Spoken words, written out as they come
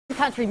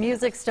Country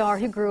music star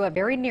who grew up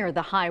very near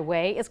the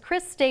highway is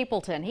Chris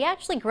Stapleton. He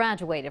actually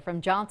graduated from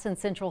Johnson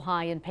Central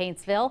High in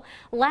Paintsville.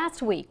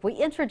 Last week, we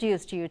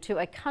introduced you to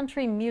a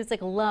country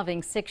music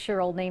loving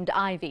 6-year-old named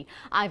Ivy.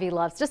 Ivy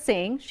loves to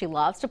sing, she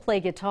loves to play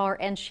guitar,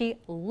 and she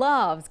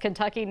loves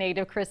Kentucky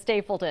native Chris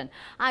Stapleton.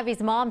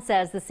 Ivy's mom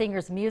says the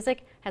singer's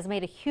music has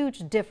made a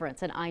huge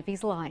difference in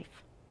Ivy's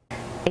life.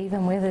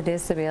 Even with a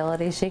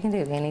disability, she can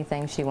do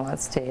anything she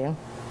wants to.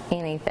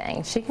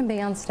 Anything. She can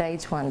be on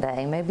stage one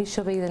day. Maybe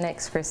she'll be the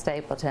next Chris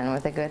Stapleton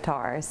with a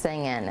guitar,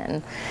 singing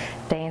and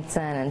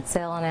dancing and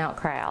selling out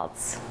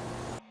crowds.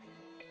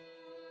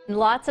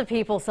 Lots of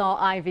people saw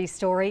Ivy's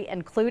story,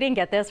 including,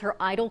 get this, her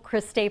idol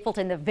Chris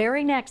Stapleton. The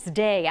very next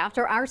day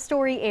after our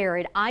story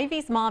aired,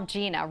 Ivy's mom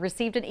Gina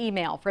received an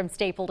email from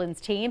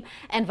Stapleton's team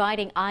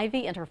inviting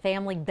Ivy and her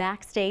family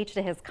backstage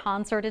to his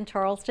concert in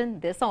Charleston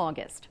this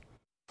August.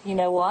 You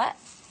know what?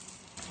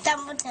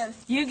 Stapleton.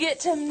 You get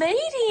to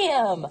meet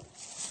him.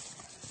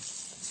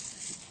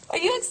 Are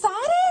you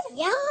excited?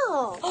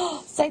 Yeah.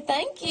 Say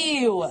thank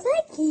you.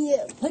 Thank you.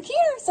 Look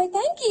here. Say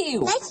thank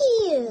you. Thank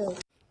you.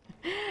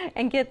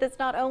 And get this,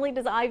 not only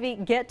does Ivy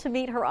get to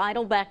meet her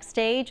idol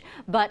backstage,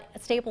 but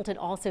Stapleton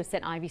also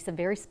sent Ivy some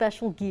very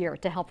special gear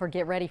to help her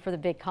get ready for the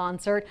big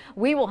concert.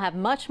 We will have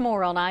much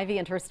more on Ivy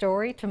and her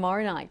story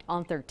tomorrow night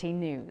on 13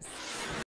 News.